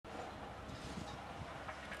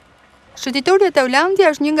Shëtitorja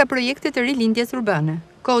Taulantia është një nga projektet e rilindjes urbane.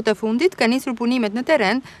 Kohët e fundit ka nisur punimet në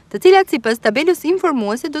terren, të cilat sipas tabelës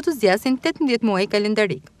informuese do të zgjasin 18 muaj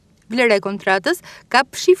kalendarik. Vlera e kontratës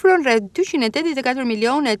kap shifron rreth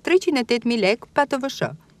 284.308.000 lek pa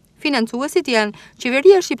TVSH. Financuesit janë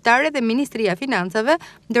Qeveria Shqiptare dhe Ministria e Financave,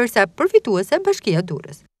 ndërsa përfituese Bashkia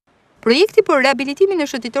Durrës. Projekti për rehabilitimin e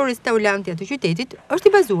shëtitorisë Taulantia të qytetit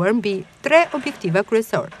është i bazuar mbi 3 objektiva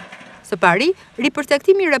kryesorë. Së pari,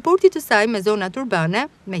 ripërcaktimi i raportit të saj me zonat urbane,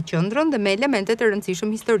 me qendrën dhe me elementet e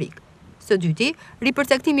rëndësishëm historik. Së dyti,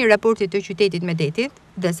 ripërcaktimi i raportit të qytetit me detit,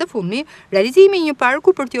 dhe së fundmi, realizimi i një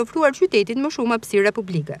parku për t'i ofruar qytetit më shumë hapësira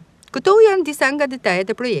publike. Këto janë disa nga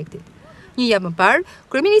detajet e projektit. Një javë më parë,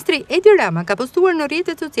 kryeministri Edi Rama ka postuar në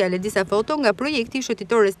rrjetet sociale disa foto nga projekti i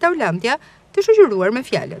shëtitores Taulantia, të shoqëruar me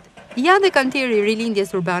fjalët: "Ja dhe kantieri i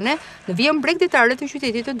rilindjes urbane në vijën bregdetare të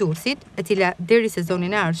qytetit të Durrësit, e cila deri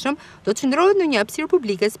sezonin e ardhshëm do të qëndrohet në një hapësirë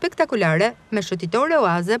publike spektakolare me shëtitore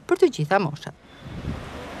oaze për të gjitha moshat."